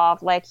fans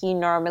off like he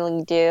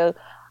normally do,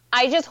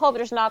 I just hope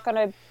there's not going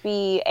to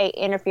be a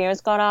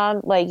interference going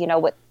on,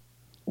 with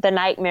the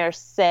Nightmare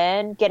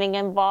Sin getting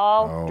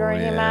involved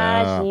during a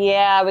match.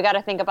 Yeah, we got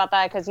to think about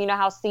that because you know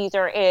how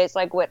Caesar is,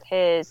 with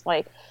his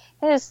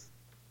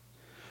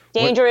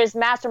dangerous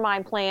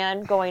mastermind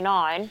plan going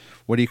on.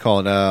 What do you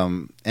call it?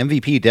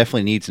 MVP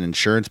definitely needs an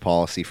insurance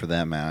policy for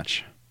that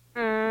match.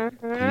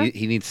 Mm-hmm.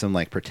 He needs some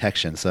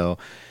protection. So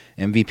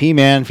MVP,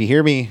 man, if you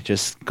hear me,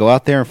 just go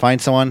out there and find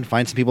some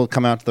people to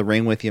come out to the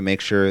ring with you. Make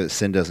sure that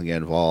Sin doesn't get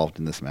involved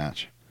in this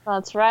match.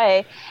 That's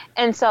right.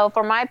 And so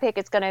for my pick,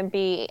 it's going to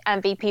be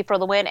MVP for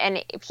the win.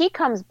 And if he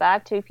comes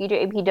back to future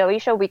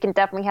APW show, we can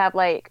definitely have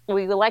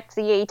we would like to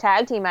see a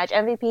tag team match,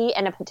 MVP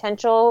and a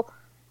potential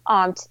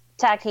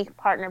tag team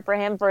partner for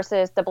him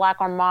versus the Black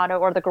Armada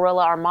or the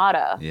Gorilla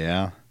Armada.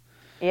 Yeah.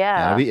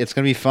 Yeah. It's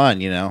going to be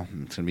fun, It's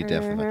going to be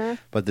definitely.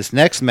 But this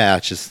next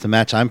match is the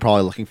match I'm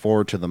probably looking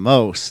forward to the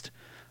most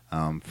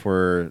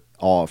for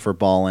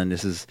Ballin.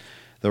 This is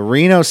the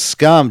Reno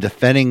Scum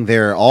defending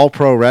their All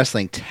Pro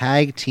Wrestling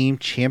Tag Team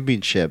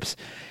Championships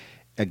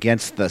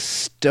against the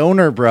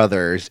Stoner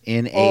Brothers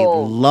in a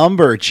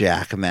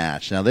lumberjack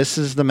match. Now, this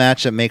is the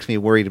match that makes me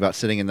worried about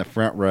sitting in the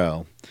front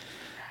row.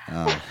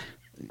 That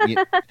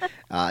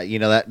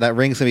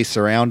ring's gonna be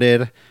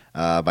surrounded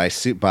by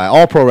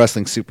All Pro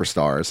Wrestling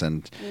superstars,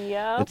 and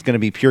it's gonna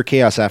be pure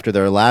chaos after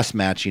their last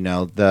match.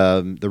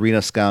 The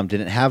Reno Scum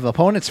didn't have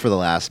opponents for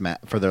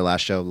their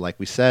last show. Like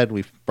we said,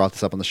 we brought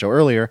this up on the show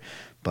earlier.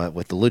 But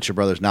with the Lucha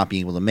Brothers not being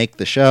able to make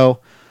the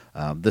show,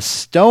 the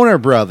Stoner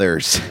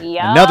Brothers,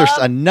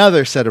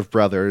 another set of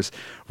brothers,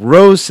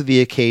 rose to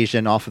the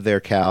occasion off of their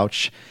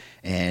couch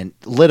and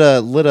lit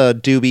a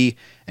doobie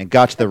and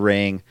got to the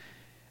ring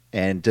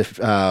and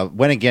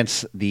went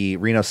against the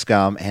Reno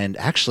Scum. And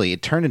actually,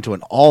 it turned into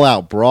an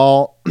all-out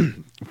brawl,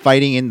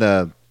 fighting in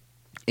the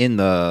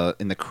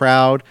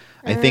crowd.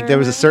 I think there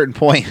was a certain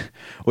point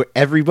where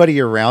everybody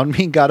around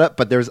me got up,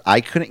 but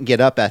I couldn't get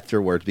up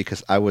afterwards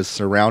because I was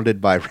surrounded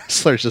by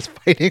wrestlers just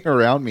fighting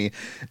around me.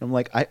 And I'm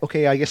like, I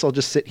guess I'll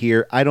just sit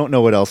here. I don't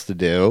know what else to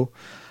do.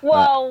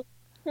 Well,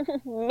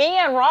 me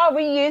and Rob,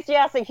 we used you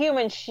as a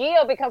human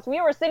shield because we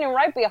were sitting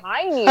right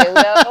behind you,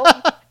 though.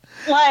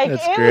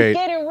 That's it great. was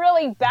getting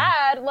really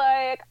bad.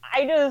 I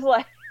just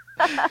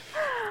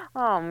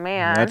Oh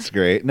man. That's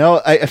great.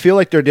 No, I feel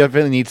like there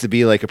definitely needs to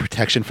be like a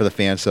protection for the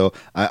fans. So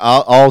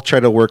I'll try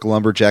to work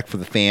lumberjack for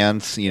the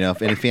fans. You know,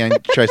 if any fan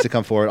tries to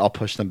come forward, I'll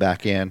push them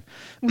back in.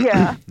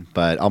 Yeah.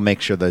 But I'll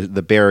make sure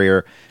the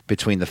barrier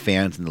between the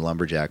fans and the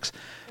lumberjacks.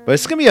 But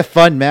it's gonna be a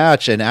fun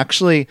match, and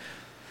actually,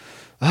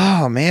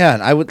 oh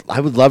man, I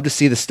would love to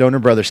see the Stoner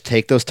Brothers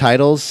take those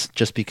titles,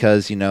 just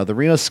because the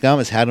Reno Scum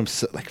has had them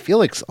like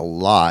Felix a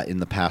lot in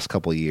the past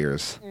couple of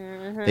years.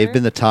 They've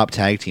been the top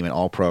tag team in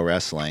All Pro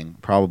Wrestling,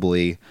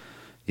 probably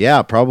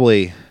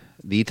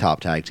the top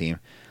tag team.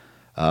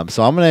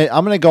 So I'm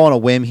gonna go on a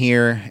whim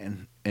here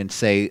and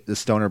say the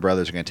Stoner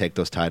Brothers are gonna take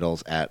those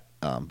titles at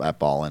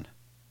Ballin.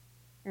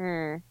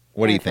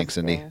 What do you think,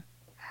 Cindy?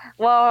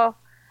 Well,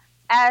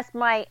 as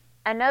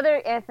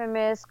another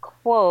infamous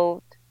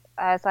quote,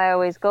 as I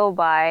always go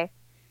by,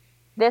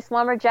 this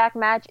lumberjack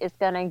match is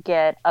gonna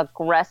get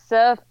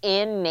aggressive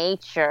in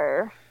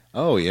nature.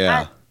 Oh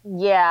yeah.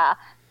 Yeah.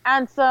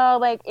 And so,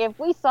 like, if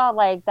we saw,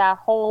 like, that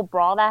whole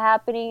brawl that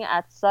happening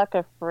at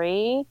Sucker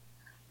Free,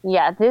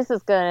 yeah, this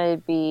is going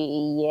to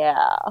be,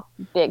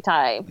 big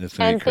time.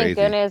 And thank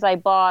goodness I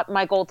bought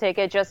my gold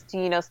ticket just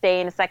to, stay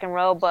in the second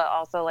row, but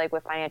also, like,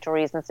 with financial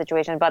reasons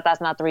situation. But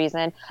that's not the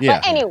reason. Yeah.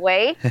 But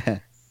anyway,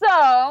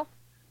 so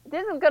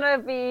this is going to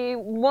be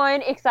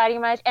one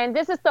exciting match. And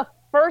this is the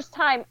first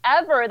time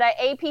ever that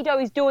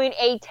APW is doing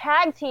a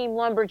tag team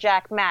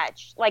lumberjack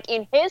match, like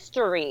in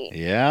history.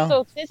 Yeah.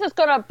 So this is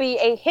going to be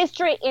a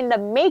history in the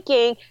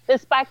making,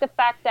 despite the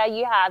fact that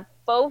you have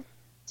both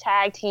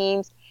tag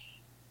teams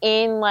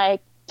in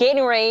like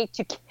getting ready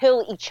to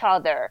kill each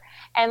other.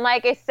 And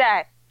like I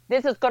said,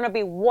 this is going to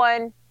be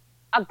one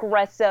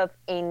aggressive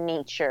in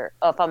nature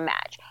of a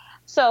match.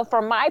 So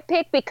for my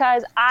pick,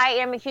 because I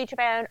am a huge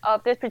fan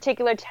of this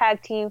particular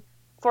tag team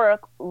for a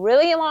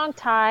really long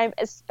time,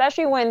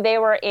 especially when they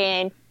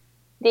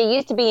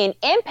used to be in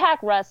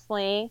Impact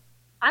Wrestling,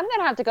 I'm going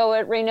to have to go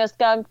with Reno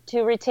Scum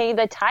to retain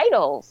the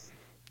titles.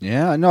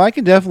 Yeah, no, I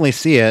can definitely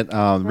see it.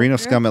 Reno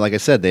Scum, like I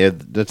said, they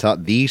have the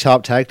top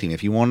tag team.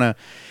 If you want to,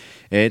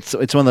 it's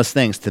one of those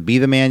things. To be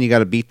the man, you got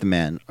to beat the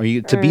men. Or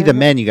to be the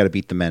men, you got to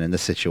beat the men in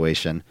this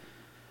situation.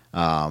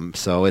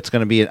 So it's going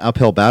to be an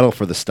uphill battle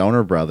for the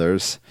Stoner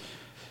Brothers.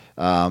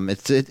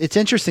 It's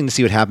interesting to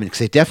see what happens, because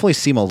they definitely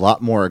seem a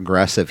lot more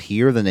aggressive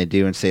here than they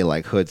do in, say,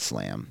 like Hood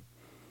Slam.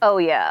 Oh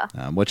yeah,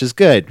 which is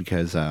good,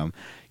 because and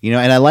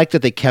I like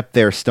that they kept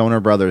their Stoner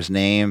Brothers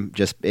name.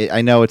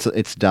 I know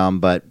it's dumb,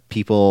 but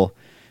people,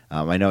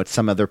 I know at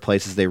some other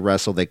places they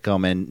wrestle, they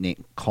come in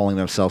calling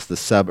themselves the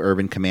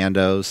Suburban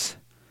Commandos.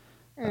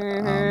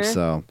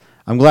 So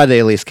I'm glad they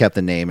at least kept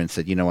the name and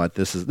said, you know what,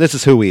 this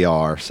is who we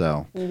are.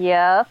 So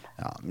yeah,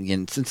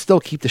 and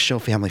still keep the show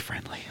family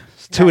friendly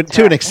to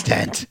an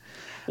extent.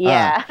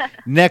 Yeah.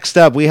 Next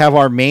up, we have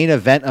our main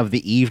event of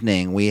the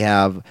evening. We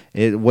have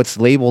what's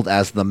labeled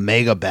as the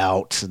mega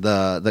bout,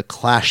 the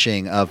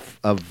clashing of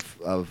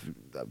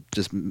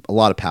just a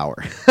lot of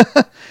power.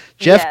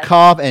 Jeff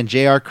Cobb and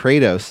JR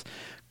Kratos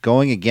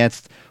going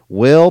against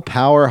Will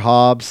Power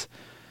Hobbs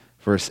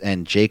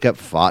and Jacob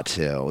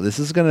Fatu. This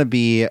is going to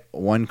be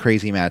one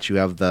crazy match. You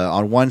have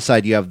on one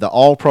side you have the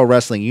All Pro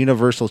Wrestling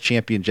Universal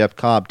Champion Jeff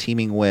Cobb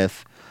teaming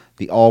with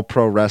the All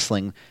Pro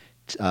Wrestling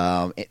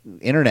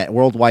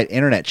worldwide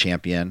internet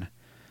champion.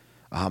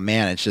 Oh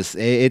man,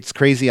 it's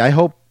crazy. I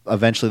hope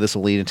eventually this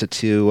will lead into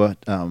two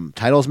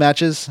titles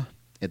matches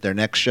at their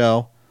next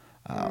show.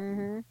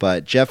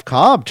 But Jeff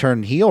Cobb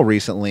turned heel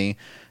recently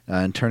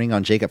and turning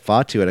on Jacob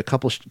Fatu at a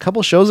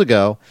couple shows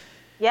ago.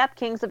 Yep,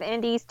 Kings of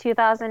Indies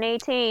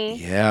 2018.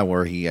 Yeah,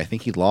 where I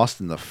think he lost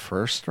in the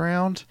first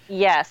round.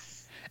 Yes.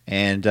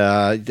 And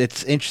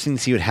it's interesting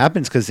to see what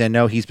happens, because I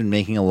know he's been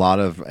making a lot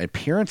of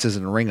appearances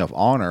in Ring of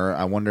Honor.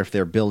 I wonder if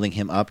they're building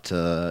him up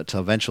to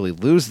eventually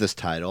lose this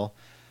title.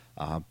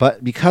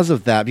 But because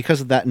of that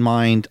in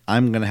mind,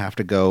 I'm going to have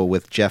to go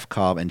with Jeff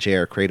Cobb and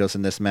JR Kratos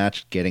in this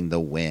match getting the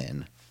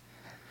win.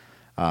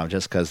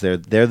 Just because they're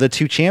the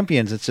two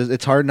champions.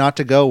 It's hard not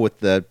to go with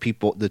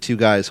the two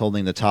guys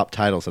holding the top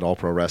titles at All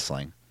Pro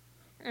Wrestling.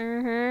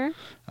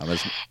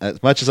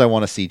 As much as I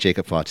want to see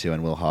Jacob Fatu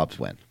and Will Hobbs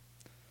win.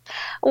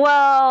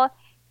 Well,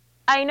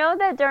 I know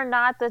that they're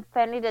not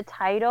defending the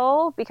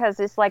title because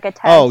it's like a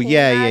tag team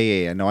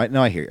yeah. No,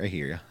 I hear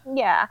you.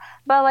 Yeah,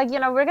 but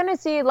we're gonna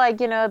see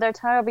their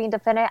title being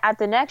defended at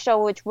the next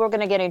show, which we're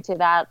gonna get into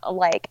that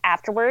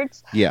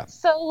afterwards. Yeah.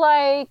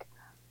 So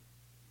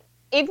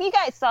if you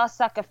guys saw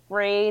Sucker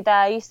Free,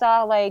 that you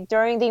saw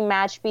during the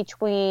match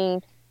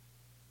between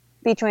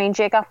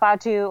Jacob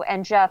Fatu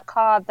and Jeff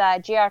Cobb,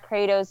 that JR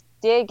Kratos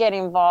did get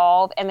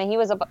involved, and then he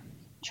was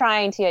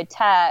trying to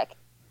attack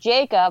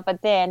Jacob,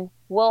 but then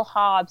Will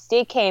Hobbs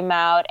came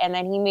out, and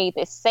then he made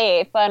this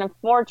save. But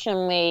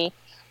unfortunately,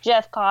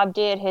 Jeff Cobb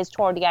did his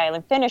Tour de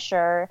Island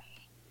finisher,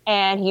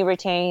 and he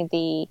retained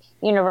the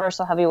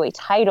Universal Heavyweight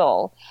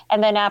title.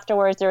 And then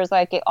afterwards, there was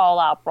an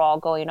all-out brawl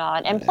going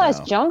on. And plus,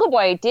 Jungle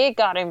Boy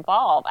got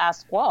involved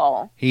as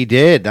well. He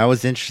did. That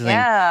was interesting.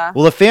 Yeah.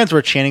 Well, the fans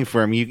were chanting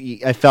for him.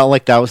 I felt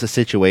like that was a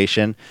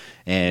situation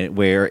and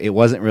where it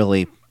wasn't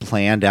really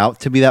planned out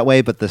to be that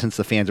way, but since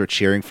the fans were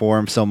cheering for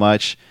him so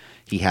much,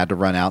 he had to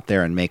run out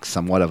there and make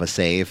somewhat of a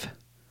save.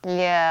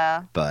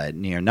 Yeah. But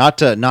not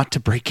to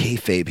break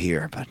kayfabe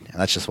here, but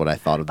that's just what I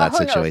thought of that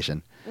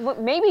situation.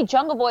 Maybe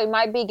Jungle Boy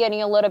might be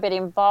getting a little bit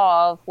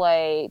involved,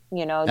 like,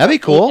 that'd be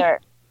cool.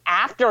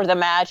 After the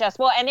match as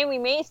well, and then we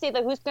may see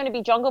who's going to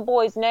be Jungle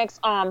Boy's next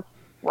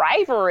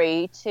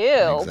rivalry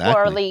too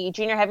for the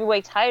junior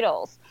heavyweight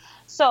titles.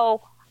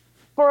 So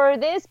for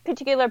this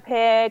particular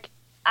pick,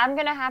 I'm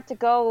gonna have to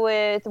go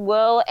with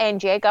Will and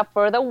Jacob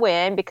for the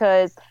win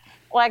because,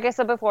 like I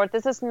said before,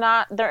 this is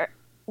not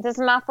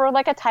for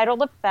like a title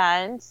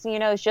defense.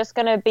 It's just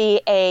gonna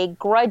be a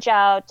grudge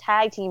out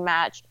tag team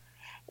match.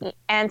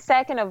 And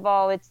second of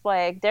all, it's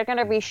like they're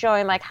gonna be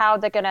showing like how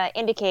they're gonna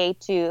indicate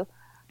to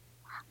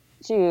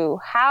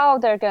how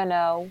they're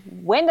gonna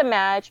win the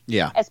match.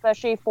 Yeah.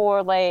 Especially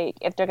for like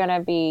if they're gonna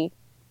be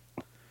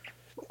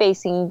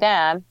facing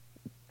them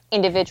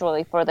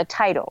individually for the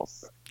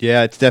titles.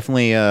 Yeah, it's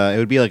definitely it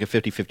would be like a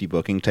 50-50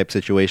 booking type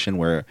situation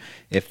where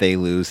if they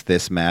lose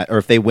this match or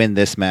if they win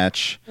this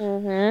match,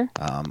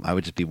 I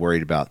would just be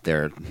worried about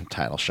their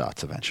title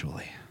shots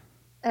eventually.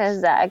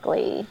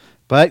 Exactly.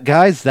 But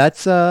guys,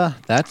 that's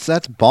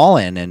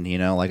Ballin',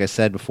 and like I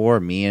said before,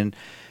 me and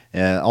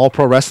All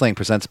Pro Wrestling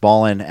presents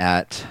Ballin'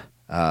 at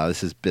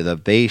this is the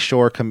Bay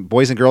Shore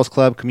Boys and Girls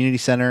Club Community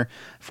Center,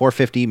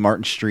 450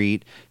 Martin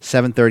Street,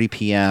 7:30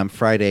 p.m.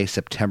 Friday,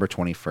 September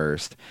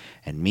 21st.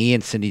 And me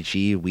and Cindy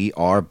G, we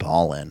are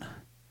ballin'.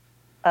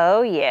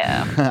 Oh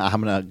yeah. I'm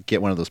gonna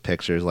get one of those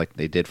pictures like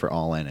they did for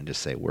All In and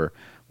just say we're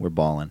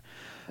ballin'.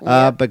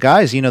 Yep. But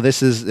guys,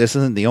 this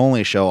isn't the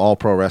only show All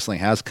Pro Wrestling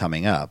has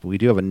coming up. We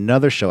do have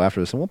another show after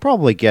this, and we'll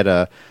probably get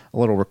a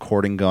little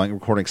recording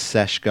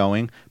sesh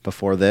going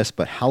before this.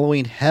 But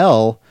Halloween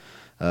Hell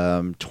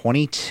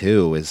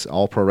 22 is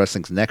All Pro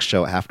Wrestling's next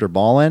show after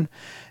Ballin',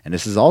 and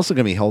this is also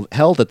going to be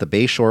held at the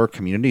Bayshore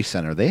Community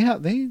Center. They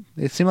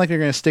seem like they're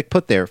going to stick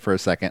put there for a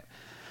second,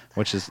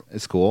 which is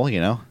cool.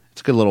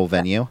 It's a good little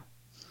venue.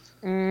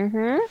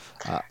 Mm-hmm.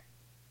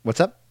 What's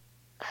up?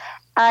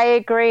 I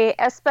agree,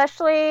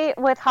 especially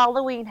with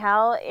Halloween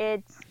Hell.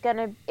 It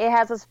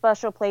has a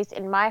special place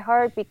in my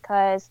heart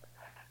because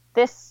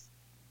this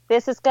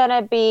is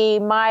gonna be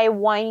my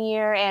 1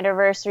 year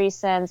anniversary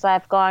since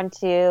I've gone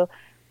to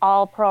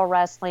All Pro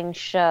Wrestling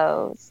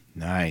shows.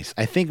 Nice.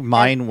 I think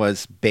mine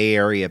was Bay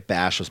Area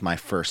Bash was my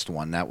first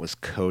one. That was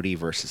Cody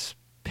versus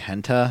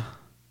Penta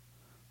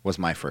was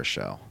my first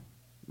show.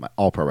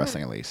 All Pro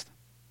Wrestling, at least.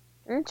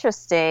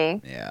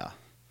 Interesting. Yeah.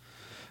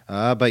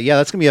 But yeah,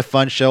 that's going to be a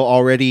fun show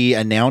already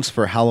announced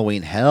for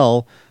Halloween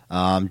Hell.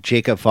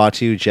 Jacob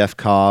Fatu, Jeff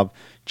Cobb,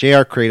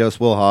 JR Kratos,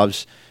 Will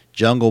Hobbs,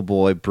 Jungle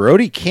Boy,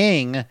 Brody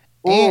King,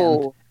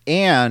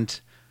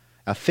 and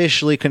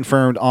officially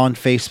confirmed on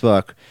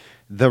Facebook,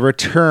 the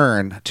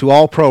return to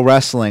All Pro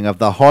Wrestling of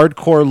the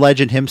hardcore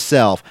legend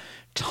himself,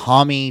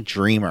 Tommy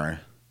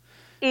Dreamer.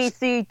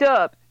 EC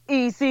Dub.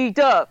 EC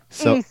Dub.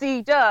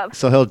 EC Dub.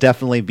 So he'll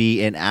definitely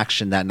be in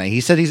action that night.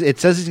 He said it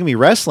says he's going to be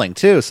wrestling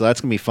too, so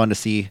that's going to be fun to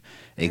see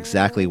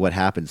exactly what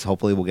happens.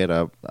 Hopefully we'll get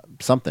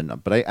something.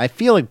 But I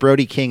feel like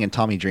Brody King and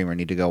Tommy Dreamer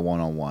need to go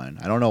one-on-one.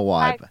 I don't know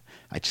why, but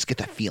I just get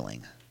that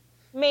feeling.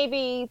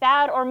 Maybe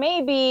that, or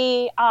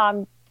maybe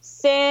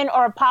Sin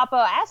or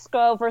Papa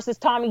Esco versus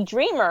Tommy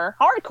Dreamer,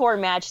 hardcore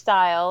match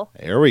style.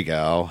 There we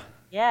go.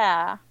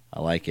 Yeah.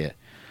 I like it.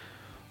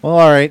 Well,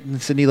 all right,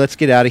 Cindy, let's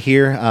get out of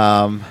here.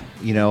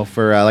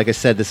 For like I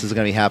said, this is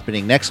going to be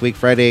happening next week,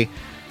 Friday,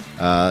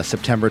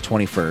 September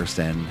 21st,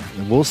 and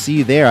we'll see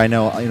you there. I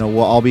know,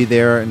 I'll be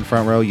there in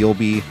front row. You'll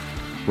be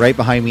right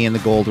behind me in the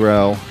gold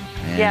row.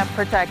 Yeah,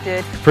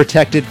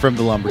 protected from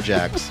the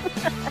Lumberjacks.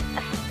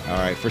 All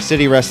right, for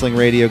City Wrestling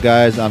Radio,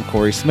 guys, I'm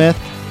Corey Smith,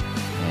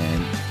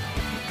 and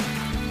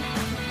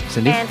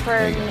Cindy. And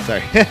for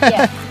sorry.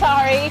 Yeah,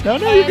 sorry. No,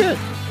 you're good.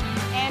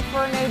 And for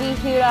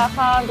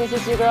NerdEQ.com, this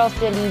is your girl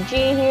Cindy G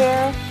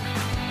here.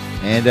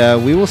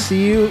 And we will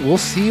see you. We'll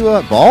see you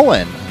at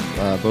Ballin',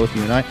 both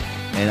you and I.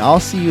 And I'll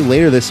see you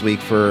later this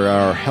week for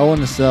our Hell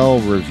in a Cell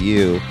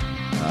review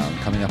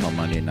coming up on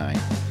Monday night.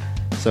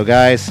 So,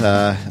 guys,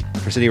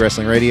 for City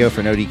Wrestling Radio,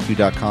 for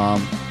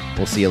NerdEQ.com,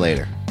 we'll see you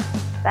later.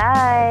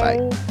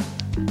 Bye.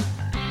 Bye.